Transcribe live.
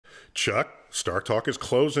Chuck, StarTalk is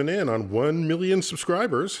closing in on 1 million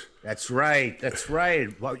subscribers. That's right. That's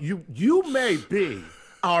right. Well, you may be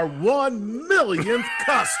our 1 millionth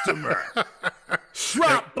customer.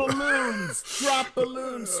 Drop balloons,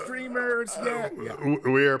 streamers. Yeah.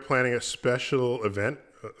 We are planning a special event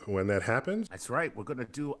when that happens. That's right. We're going to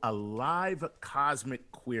do a live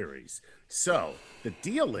Cosmic Queries. So the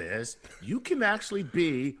deal is you can actually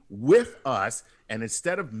be with us, and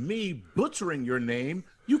instead of me butchering your name,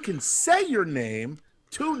 you can say your name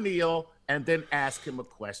to Neil and then ask him a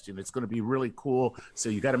question. It's going to be really cool. So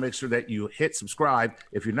you got to make sure that you hit subscribe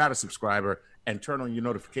if you're not a subscriber, and turn on your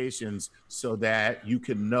notifications so that you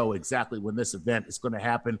can know exactly when this event is going to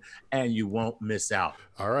happen and you won't miss out.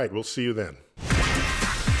 All right. We'll see you then.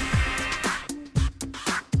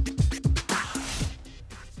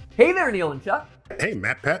 Hey there, Neil and Chuck. Hey,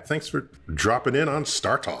 MatPat. Thanks for dropping in on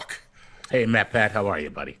StarTalk. Hey, MatPat, how are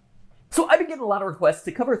you, buddy? So I've been getting a lot of requests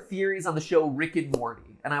to cover theories on the show Rick and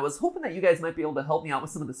Morty, and I was hoping that you guys might be able to help me out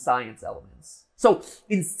with some of the science elements. So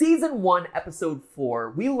in season 1, episode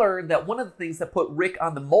 4, we learned that one of the things that put Rick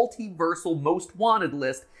on the multiversal most wanted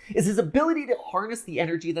list is his ability to harness the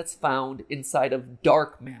energy that's found inside of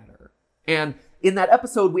dark matter. And in that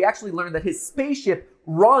episode, we actually learned that his spaceship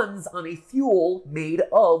runs on a fuel made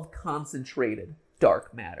of concentrated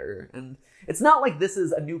dark matter. And it's not like this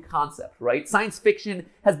is a new concept, right? Science fiction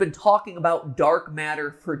has been talking about dark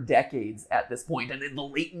matter for decades at this point, and in the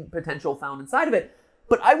latent potential found inside of it.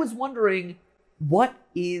 But I was wondering, what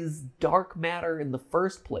is dark matter in the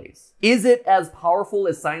first place? Is it as powerful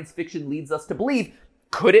as science fiction leads us to believe?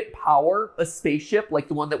 Could it power a spaceship like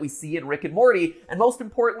the one that we see in Rick and Morty? And most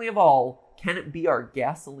importantly of all, can it be our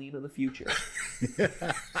gasoline of the future?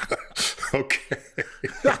 Okay.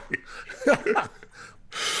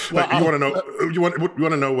 Well, you want to know? You want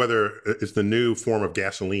to know whether it's the new form of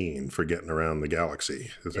gasoline for getting around the galaxy?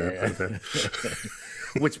 Is that?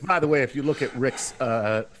 Which, by the way, if you look at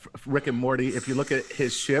Rick and Morty, if you look at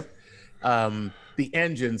his ship, the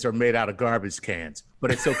engines are made out of garbage cans, but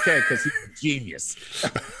it's okay because he's a genius.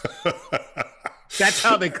 That's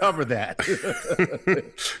how they cover that.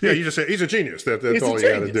 Yeah, you just say he's a genius. That's all you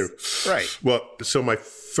got to do. Right. Well, so my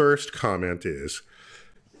first comment is,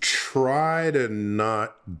 try to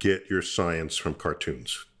not get your science from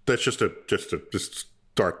cartoons. That's just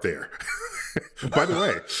start there. By the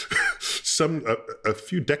way, a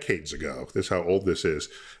few decades ago, this is how old this is,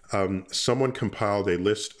 someone compiled a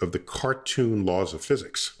list of the cartoon laws of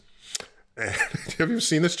physics. Have you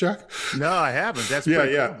seen this, Chuck? No, I haven't. That's yeah,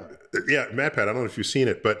 pretty yeah, cool. Yeah. MatPat, I don't know if you've seen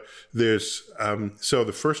it, but there's so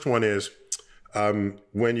the first one is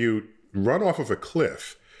when you run off of a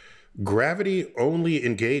cliff, gravity only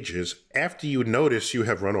engages after you notice you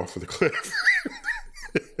have run off of the cliff.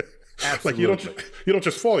 Absolutely. Like you don't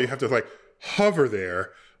just fall. You have to like hover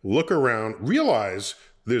there, look around, realize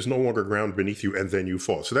there's no longer ground beneath you, and then you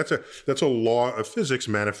fall. So that's a law of physics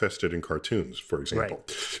manifested in cartoons, for example.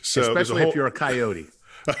 Right. So especially if you're a coyote.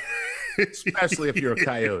 Especially if you're a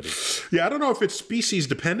coyote. Yeah, I don't know if it's species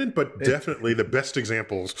dependent, but definitely the best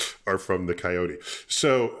examples are from the coyote.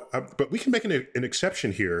 So, but we can make an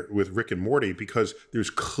exception here with Rick and Morty because there's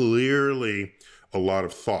clearly a lot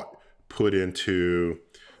of thought put into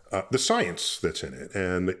the science that's in it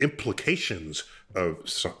and the implications of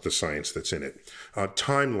the science that's in it,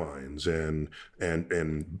 timelines and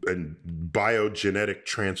biogenetic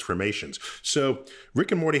transformations. So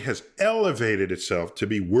Rick and Morty has elevated itself to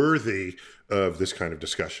be worthy of this kind of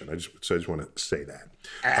discussion. I just want to say that.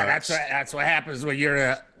 That's what happens when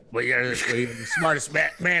you're the smartest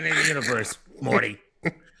man in the universe, Morty.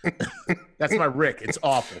 That's my Rick. It's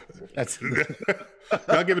awful.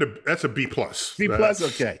 I'll give it that's a B+. B+,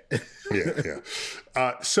 okay.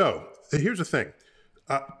 Yeah. So here's the thing.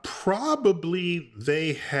 Probably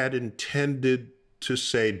they had intended to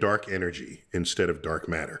say dark energy instead of dark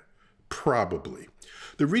matter. Probably.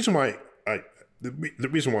 The reason why I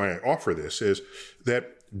offer this is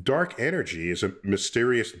that dark energy is a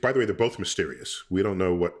mysterious. By the way, they're both mysterious. We don't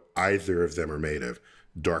know what either of them are made of,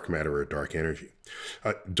 dark matter or dark energy.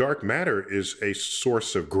 Dark matter is a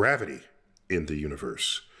source of gravity in the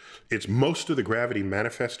universe. It's most of the gravity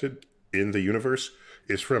manifested in the universe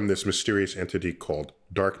is from this mysterious entity called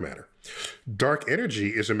dark matter. Dark energy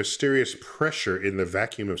is a mysterious pressure in the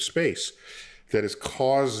vacuum of space that is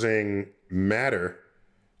causing matter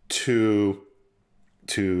to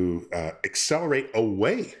accelerate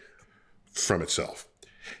away from itself.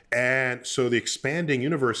 And so the expanding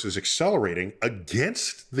universe is accelerating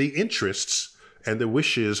against the interests and the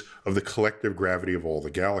wishes of the collective gravity of all the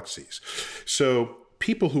galaxies. So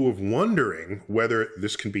people who are wondering whether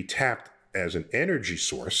this can be tapped as an energy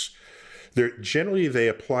source Generally, they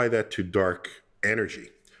apply that to dark energy,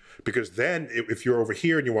 because then if you're over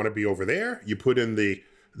here and you want to be over there, you put in the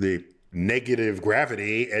negative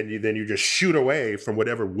gravity, and then you just shoot away from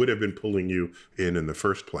whatever would have been pulling you in the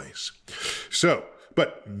first place. So,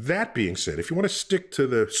 but that being said, if you want to stick to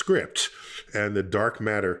the script and the dark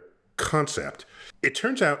matter concept, it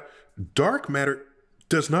turns out dark matter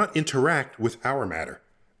does not interact with our matter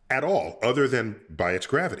at all, other than by its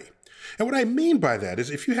gravity. And what I mean by that is,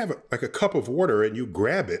 if you have like a cup of water and you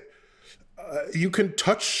grab it, you can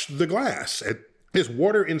touch the glass. And there's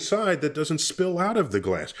water inside that doesn't spill out of the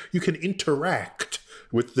glass. You can interact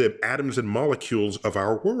with the atoms and molecules of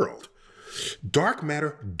our world. Dark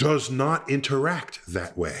matter does not interact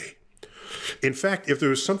that way. In fact, if there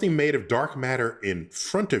was something made of dark matter in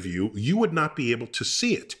front of you, you would not be able to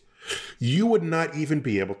see it. You would not even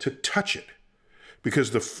be able to touch it,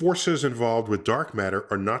 because the forces involved with dark matter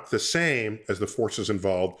are not the same as the forces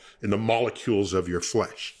involved in the molecules of your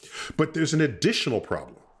flesh. But there's an additional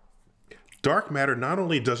problem. Dark matter not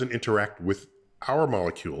only doesn't interact with our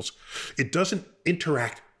molecules, it doesn't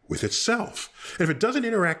interact with itself. And if it doesn't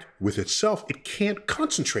interact with itself, it can't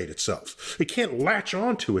concentrate itself. It can't latch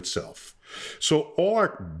onto itself. So all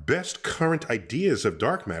our best current ideas of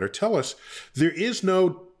dark matter tell us there is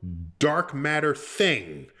no dark matter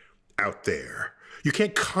thing out there. You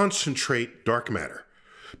can't concentrate dark matter,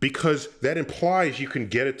 because that implies you can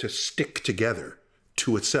get it to stick together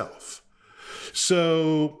to itself.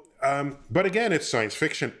 So, but again, it's science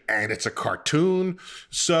fiction and it's a cartoon,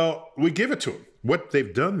 so we give it to them. What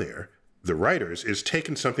they've done there, the writers, is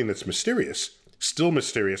taken something that's mysterious, still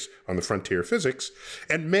mysterious on the frontier of physics,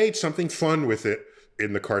 and made something fun with it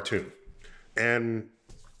in the cartoon. And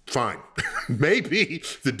fine. Maybe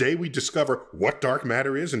the day we discover what dark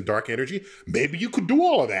matter is and dark energy, maybe you could do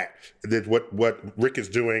all of that. What Rick is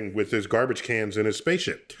doing with his garbage cans in his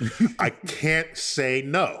spaceship. I can't say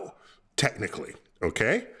no, technically,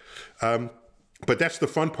 okay? But that's the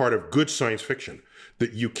fun part of good science fiction,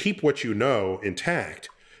 that you keep what you know intact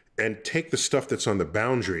and take the stuff that's on the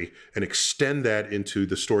boundary and extend that into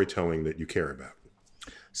the storytelling that you care about.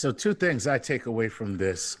 So two things I take away from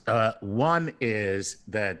this. One is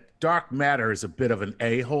that dark matter is a bit of an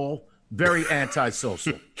a-hole, very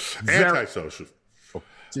antisocial. Antisocial.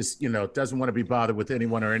 Just, doesn't want to be bothered with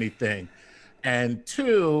anyone or anything. And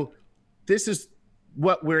two, this is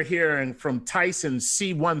what we're hearing from Tyson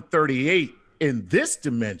C-138 in this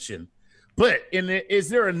dimension. But is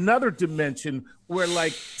there another dimension where,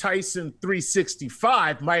 like, Tyson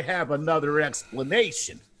 365 might have another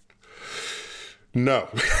explanation? No.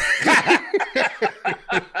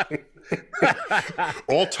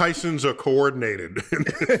 All Tysons are coordinated.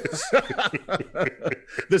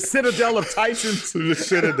 The Citadel of Tysons. The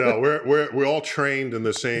Citadel. We're all trained in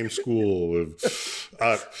the same school.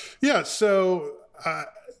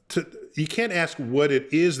 You can't ask what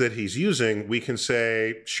it is that he's using. We can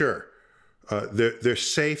say, sure, they're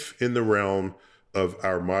safe in the realm of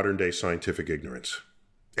our modern day scientific ignorance.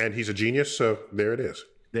 And he's a genius, so there it is.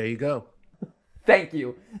 There you go. Thank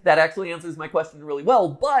you. That actually answers my question really well.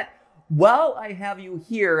 But while I have you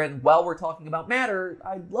here and while we're talking about matter,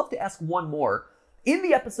 I'd love to ask one more. In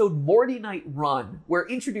the episode Morty Night Run, we're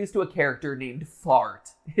introduced to a character named Fart.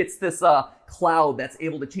 It's this cloud that's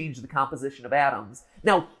able to change the composition of atoms.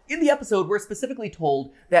 Now, in the episode, we're specifically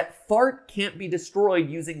told that Fart can't be destroyed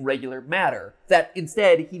using regular matter, that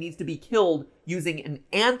instead he needs to be killed using an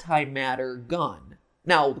antimatter gun.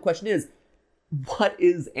 Now, the question is, what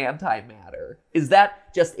is antimatter? Is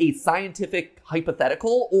that just a scientific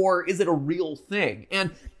hypothetical, or is it a real thing?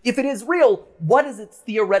 And if it is real, what is its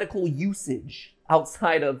theoretical usage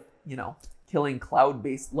outside of, killing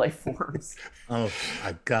cloud-based life forms? Oh,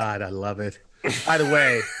 my God, I love it. By the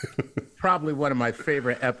way, probably one of my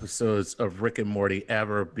favorite episodes of Rick and Morty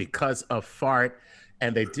ever because of Fart.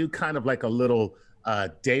 And they do kind of like a little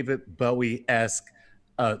David Bowie-esque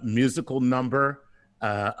musical number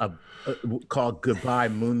called Goodbye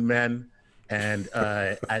Moon Men. And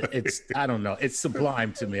I don't know, it's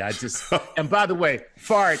sublime to me. And by the way,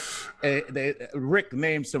 Fart, Rick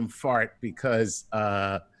names him Fart because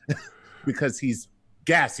he's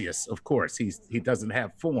gaseous, of course. He doesn't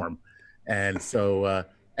have form. And so,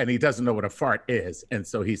 and he doesn't know what a fart is. And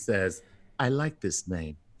so he says, I like this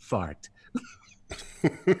name, Fart.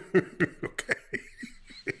 Okay.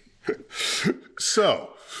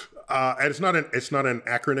 So, and it's not an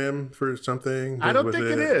acronym for something. I don't think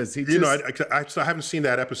it is. I haven't seen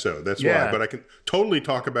that episode. That's why. But I can totally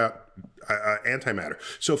talk about antimatter.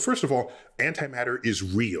 So first of all, antimatter is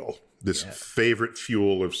real. this favorite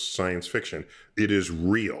fuel of science fiction. It is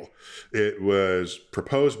real. It was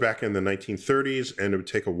proposed back in the 1930s, and it would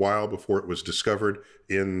take a while before it was discovered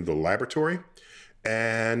in the laboratory.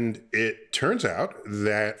 And it turns out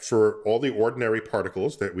that for all the ordinary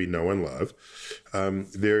particles that we know and love,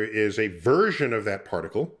 there is a version of that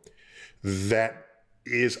particle that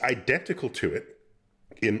is identical to it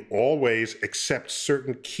in all ways except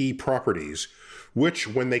certain key properties, which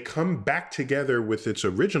when they come back together with its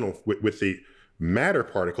original, with the matter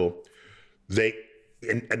particle, they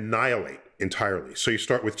annihilate entirely. So you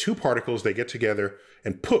start with two particles, they get together,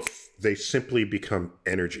 and poof, they simply become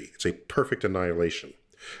energy. It's a perfect annihilation.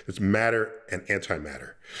 It's matter and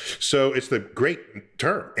antimatter. So it's the great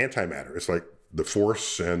term, antimatter. It's like the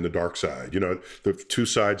force and the dark side, you know, the two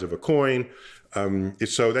sides of a coin.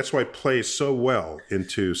 So that's why it plays so well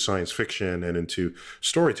into science fiction and into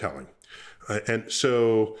storytelling. And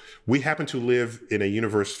so we happen to live in a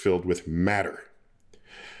universe filled with matter,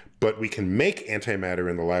 but we can make antimatter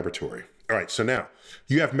in the laboratory. All right, so now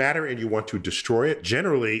you have matter and you want to destroy it.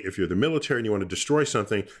 Generally, if you're the military and you want to destroy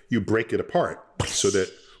something, you break it apart so that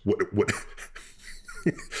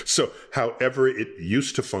so however it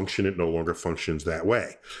used to function, it no longer functions that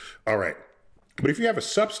way. All right, but if you have a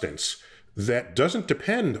substance that doesn't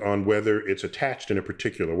depend on whether it's attached in a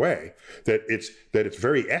particular way, that its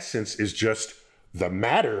very essence is just the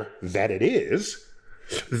matter that it is,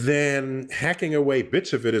 then hacking away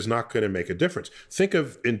bits of it is not going to make a difference. Think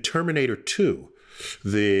of in Terminator 2,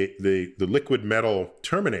 the liquid metal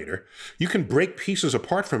Terminator. You can break pieces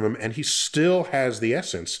apart from him and he still has the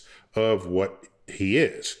essence of what he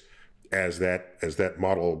is as that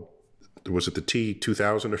model. Was it the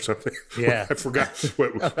T-2000 or something? Yeah. I forgot.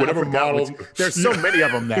 Whatever model. There's so many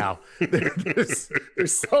of them now. There's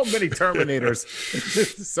so many Terminators.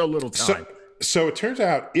 So little time. So it turns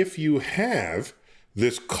out if you have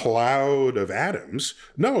this cloud of atoms,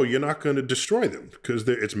 no, you're not going to destroy them because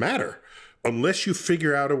it's matter unless you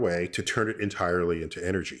figure out a way to turn it entirely into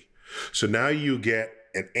energy. So now you get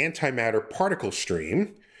an antimatter particle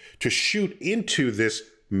stream to shoot into this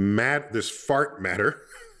fart matter.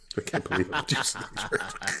 I can't believe I'm using these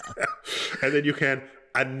words. And then you can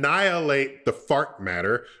annihilate the fart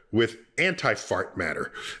matter with anti-fart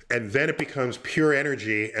matter. And then it becomes pure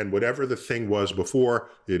energy, and whatever the thing was before,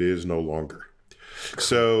 it is no longer.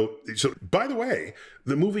 So by the way,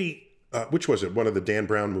 the movie, which was it? One of the Dan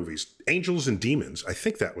Brown movies, Angels and Demons. I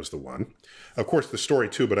think that was the one. Of course, the story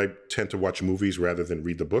too, but I tend to watch movies rather than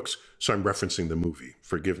read the books. So I'm referencing the movie.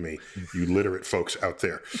 Forgive me, you literate folks out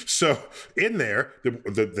there. So in there,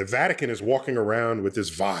 the Vatican is walking around with this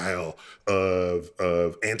vial of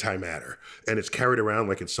antimatter, and it's carried around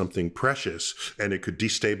like it's something precious and it could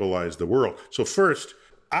destabilize the world. So first,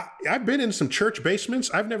 I've been in some church basements.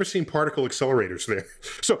 I've never seen particle accelerators there.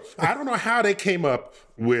 So I don't know how they came up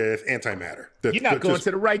with antimatter. You're not going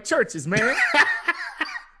to the right churches, man.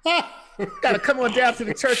 Got to come on down to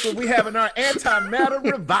the church where we having our antimatter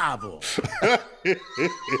revival.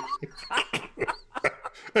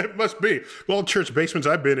 It must be. Well, church basements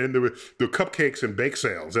I've been in, there were cupcakes and bake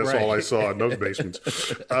sales. That's all I saw in those basements.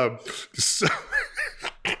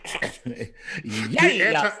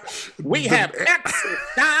 We have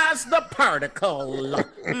exercised the particle.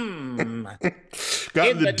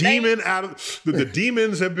 Got the demon out of the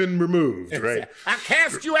demons have been removed, right? I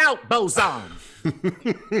cast you out, boson.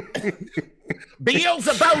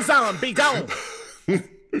 Beelzebub, be gone.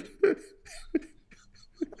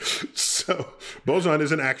 So boson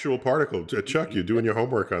is an actual particle. Chuck, you're doing your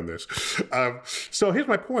homework on this. So here's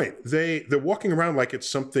my point. They're walking around like it's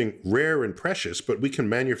something rare and precious, but we can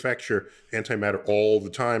manufacture antimatter all the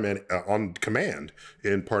time and on command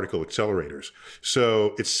in particle accelerators.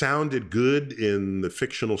 So it sounded good in the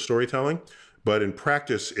fictional storytelling, but in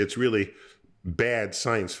practice, it's really bad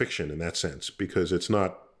science fiction in that sense because it's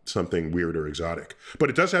not something weird or exotic. But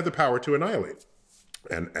it does have the power to annihilate.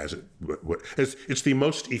 And it's the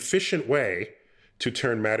most efficient way to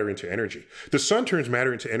turn matter into energy. The sun turns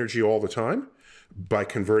matter into energy all the time by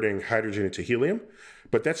converting hydrogen into helium,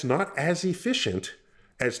 but that's not as efficient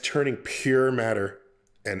as turning pure matter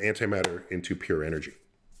and antimatter into pure energy.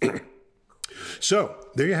 So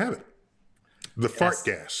there you have it. The fart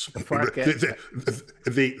gas. The fart gas.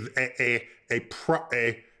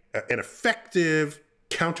 An effective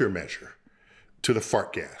countermeasure to the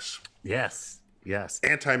fart gas. Yes. Yes.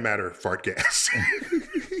 Antimatter fart gas.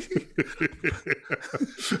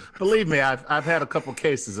 Believe me, I've had a couple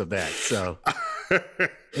cases of that. So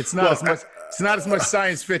it's not as much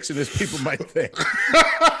science fiction as people might think.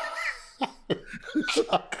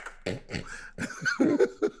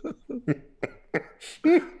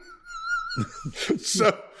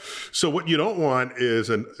 So what you don't want is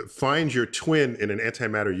find your twin in an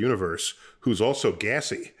antimatter universe who's also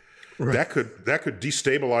gassy. Right. That could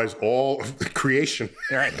destabilize all of the creation.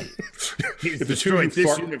 Right. He's destroyed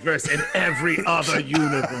this universe and every other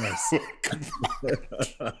universe.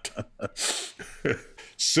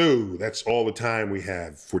 So that's all the time we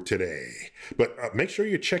have for today. But make sure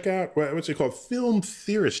you check out, what's it called? Film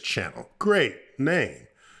Theorists channel. Great name.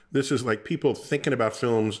 This is like people thinking about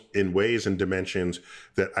films in ways and dimensions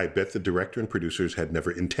that I bet the director and producers had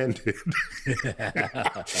never intended.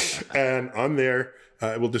 And on there,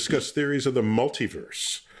 we'll discuss theories of the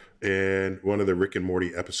multiverse in one of the Rick and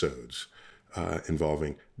Morty episodes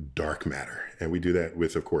involving dark matter. And we do that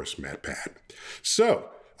with, of course, MatPat. So,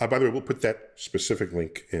 by the way, we'll put that specific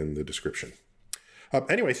link in the description.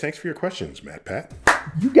 Anyway, thanks for your questions, MatPat.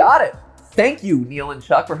 You got it. Thank you, Neil and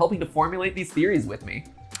Chuck, for helping to formulate these theories with me.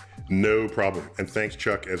 No problem. And thanks,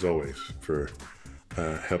 Chuck, as always, for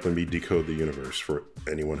helping me decode the universe for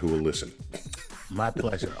anyone who will listen. My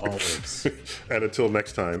pleasure, always. And until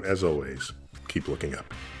next time, as always, keep looking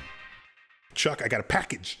up. Chuck, I got a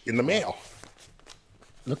package in the mail.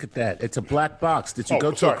 Look at that. It's a black box. Did you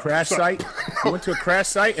go to a crash site? You went to a crash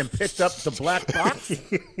site and picked up the black box?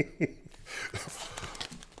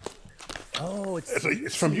 Oh,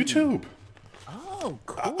 it's from YouTube. Oh,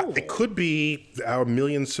 cool. It could be our 1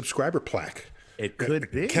 million subscriber plaque. It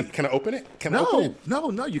could be. Can I open it? Can I open it?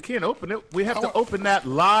 No, you can't open it. We have to open that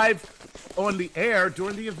live on the air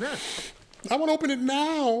during the event. I want to open it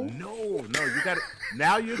now. No, you got it.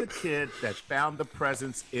 Now you're the kid that found the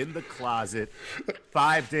presents in the closet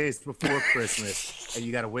 5 days before Christmas, and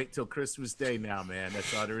you got to wait till Christmas Day now, man.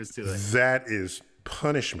 That's all there is to it. That is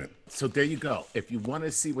punishment. So there you go. If you want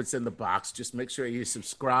to see what's in the box, just make sure you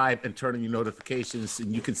subscribe and turn on your notifications,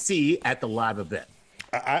 and you can see at the live event.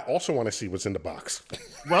 I also want to see what's in the box.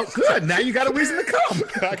 Well, good. Now you got a reason to come.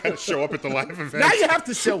 I got to show up at the live event. Now you have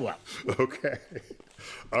to show up. Okay.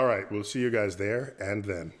 All right. We'll see you guys there and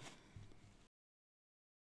then.